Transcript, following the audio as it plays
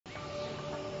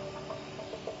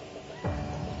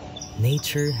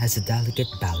Nature has a delicate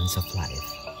balance of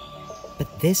life, but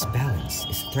this balance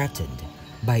is threatened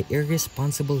by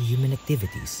irresponsible human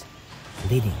activities,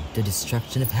 leading to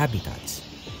destruction of habitats,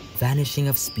 vanishing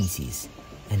of species,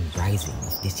 and rising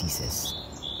of diseases.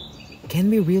 Can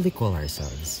we really call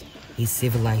ourselves a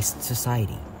civilized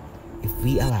society if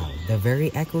we allow the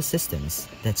very ecosystems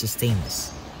that sustain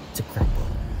us to crumble?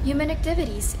 Human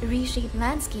activities reshape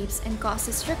landscapes and cause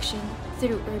destruction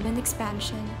through urban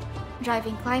expansion,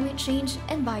 driving climate change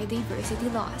and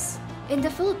biodiversity loss. In the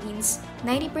Philippines,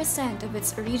 90% of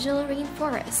its original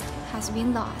rainforest has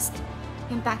been lost,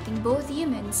 impacting both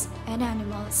humans and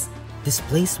animals.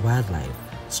 Displaced wildlife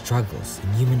struggles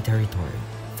in human territory,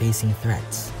 facing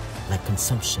threats like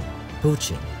consumption,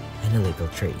 poaching, and illegal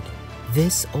trade.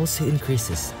 This also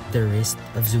increases the risk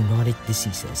of zoonotic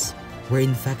diseases, where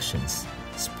infections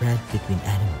spread between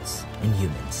animals and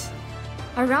humans.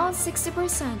 Around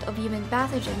 60% of human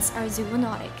pathogens are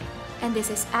zoonotic, and this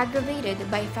is aggravated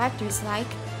by factors like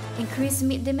increased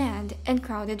meat demand and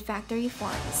crowded factory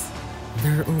farms.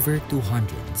 There are over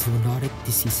 200 zoonotic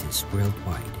diseases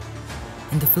worldwide.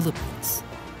 In the Philippines,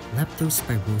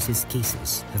 leptospirosis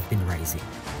cases have been rising.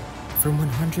 From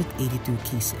 182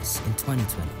 cases in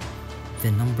 2020,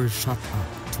 the number shot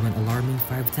up to an alarming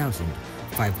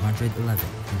 5,511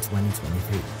 in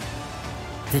 2023.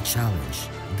 The challenge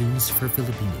looms for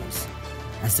Filipinos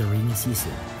as the rainy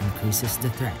season increases the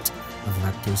threat of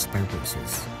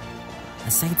leptospirosis.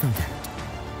 Aside from that,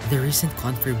 there isn't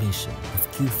confirmation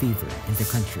of Q fever in the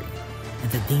country,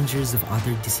 and the dangers of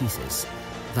other diseases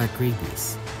like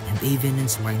rabies and avian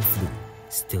and swine flu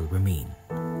still remain.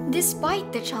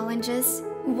 Despite the challenges,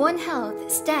 One Health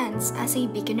stands as a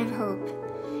beacon of hope.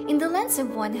 In the lens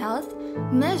of One Health,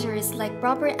 measures like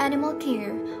proper animal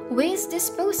care, waste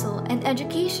disposal, and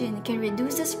education can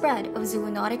reduce the spread of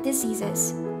zoonotic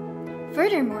diseases.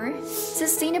 Furthermore,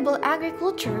 sustainable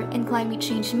agriculture and climate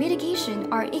change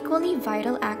mitigation are equally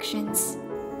vital actions.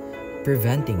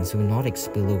 Preventing zoonotic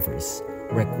spillovers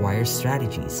requires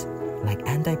strategies like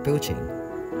anti-poaching,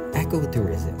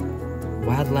 ecotourism,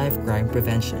 wildlife crime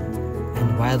prevention,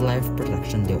 and wildlife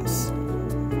protection laws.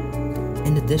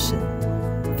 In addition,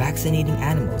 vaccinating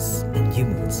animals and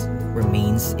humans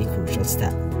remains a crucial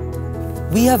step.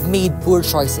 We have made poor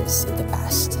choices in the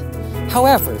past.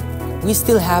 However, we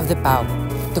still have the power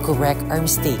to correct our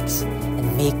mistakes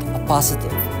and make a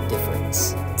positive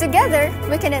difference. Together,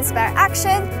 we can inspire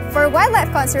action for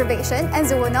wildlife conservation and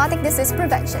zoonotic disease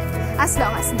prevention. As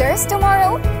long as there's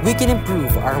tomorrow, we can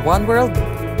improve our one world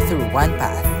through one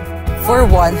path for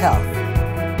One Health.